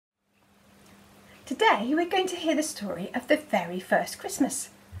Today we're going to hear the story of the very first Christmas.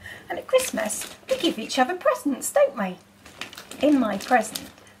 And at Christmas we give each other presents, don't we? In my present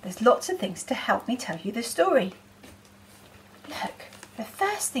there's lots of things to help me tell you the story. Look, the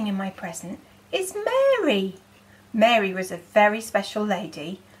first thing in my present is Mary. Mary was a very special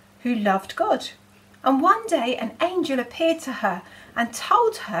lady who loved God. And one day an angel appeared to her and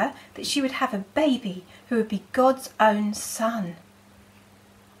told her that she would have a baby who would be God's own son.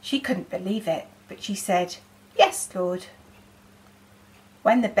 She couldn't believe it, but she said, "Yes, Lord."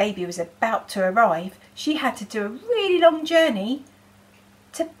 When the baby was about to arrive, she had to do a really long journey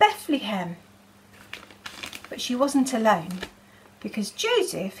to Bethlehem. But she wasn't alone, because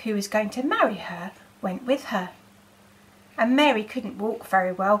Joseph, who was going to marry her, went with her. And Mary couldn't walk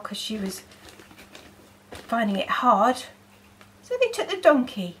very well because she was finding it hard, so they took the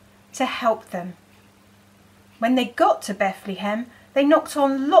donkey to help them. When they got to Bethlehem, they knocked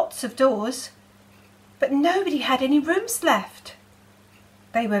on lots of doors, but nobody had any rooms left.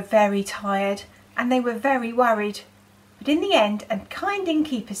 They were very tired and they were very worried, but in the end a kind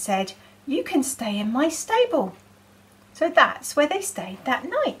innkeeper said, "You can stay in my stable." So that's where they stayed that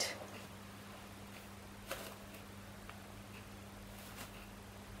night.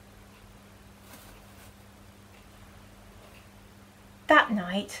 That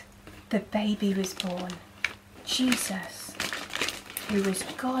night the baby was born, Jesus, who was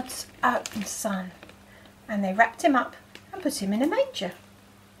God's own son, and they wrapped him up and put him in a manger.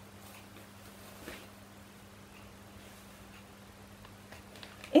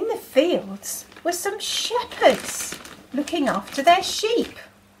 In the fields were some shepherds looking after their sheep.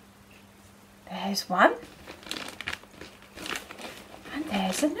 There's one, and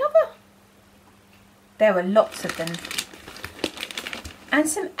there's another. There were lots of them, and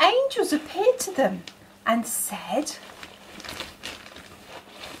some angels appeared to them and said,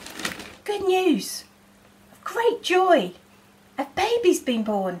 "Good news, of great joy, a baby's been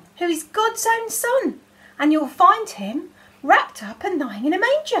born who is God's own son, and you'll find him wrapped up and lying in a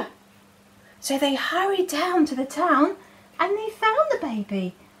manger." So they hurried down to the town and they found the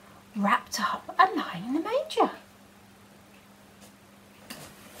baby wrapped up and lying in a manger.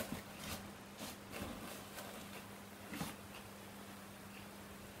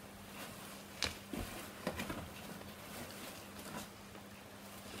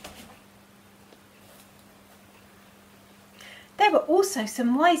 There were also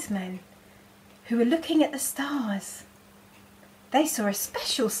some wise men who were looking at the stars. They saw a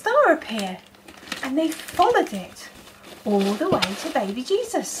special star appear and they followed it all the way to baby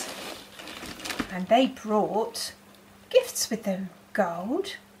Jesus. And they brought gifts with them: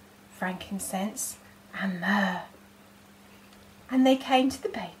 gold, frankincense and myrrh. And they came to the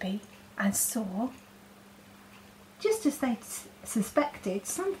baby and saw, just as they suspected,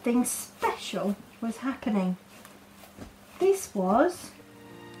 something special was happening. This was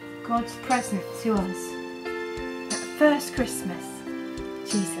God's present to us. That first Christmas,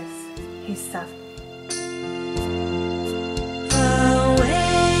 Jesus, his son.